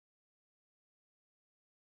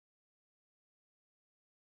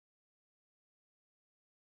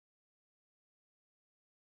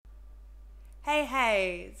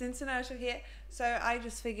Hey, Cincinnati here. So I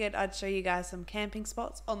just figured I'd show you guys some camping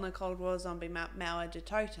spots on the Cold War zombie map Mauer de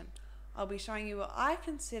Toten. I'll be showing you what I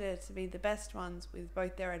consider to be the best ones with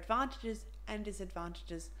both their advantages and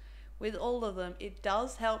disadvantages. With all of them, it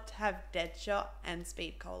does help to have Deadshot and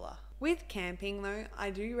Speed Cola. With camping though, I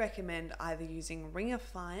do recommend either using Ring of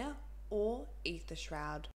Fire or Ether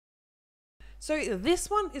Shroud. So this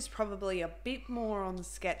one is probably a bit more on the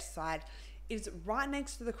sketch side. It's right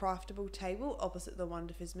next to the craftable table opposite the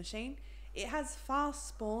Wonder Fizz machine. It has fast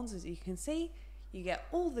spawns, as you can see. You get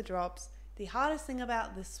all the drops. The hardest thing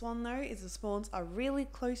about this one though is the spawns are really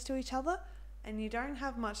close to each other and you don't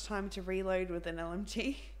have much time to reload with an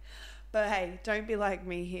LMG. But hey, don't be like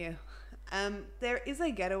me here. There is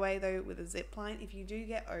a getaway though with a zipline if you do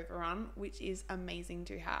get overrun, which is amazing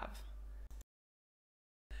to have.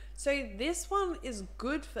 So this one is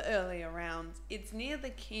good for earlier rounds. It's near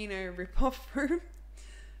the Kino ripoff room.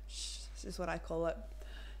 This is what I call it.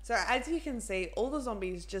 So as you can see, all the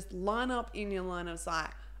zombies just line up in your line of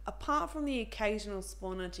sight, apart from the occasional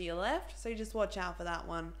spawner to your left, so just watch out for that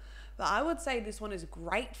one. But I would say this one is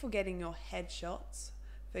great for getting your headshots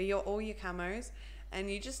for all your camos,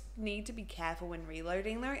 and you just need to be careful when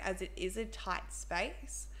reloading though, as it is a tight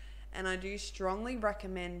space, and I do strongly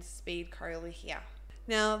recommend Speed Cola here.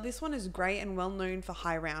 Now this one is great and well known for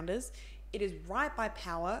high rounders. It is right by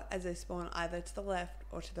power as they spawn either to the left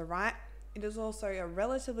or to the right. It is also a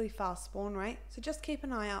relatively fast spawn rate, so just keep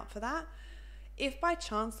an eye out for that. If by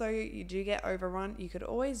chance though you do get overrun, you could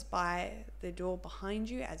always buy the door behind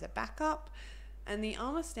you as a backup, and the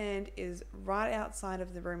armor stand is right outside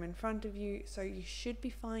of the room in front of you, so you should be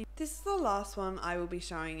fine. This is the last one I will be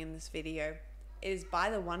showing in this video. It is by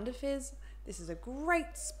the Wonder Fizz. This is a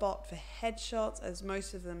great spot for headshots as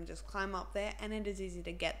most of them just climb up there and it is easy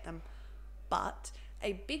to get them. But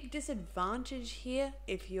a big disadvantage here,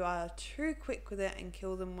 if you are too quick with it and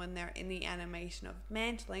kill them when they're in the animation of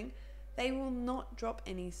mantling, they will not drop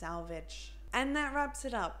any salvage. And that wraps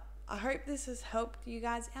it up. I hope this has helped you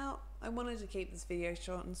guys out. I wanted to keep this video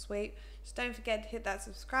short and sweet. Just don't forget to hit that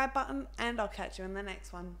subscribe button and I'll catch you in the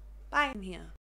next one. Bye. I'm here.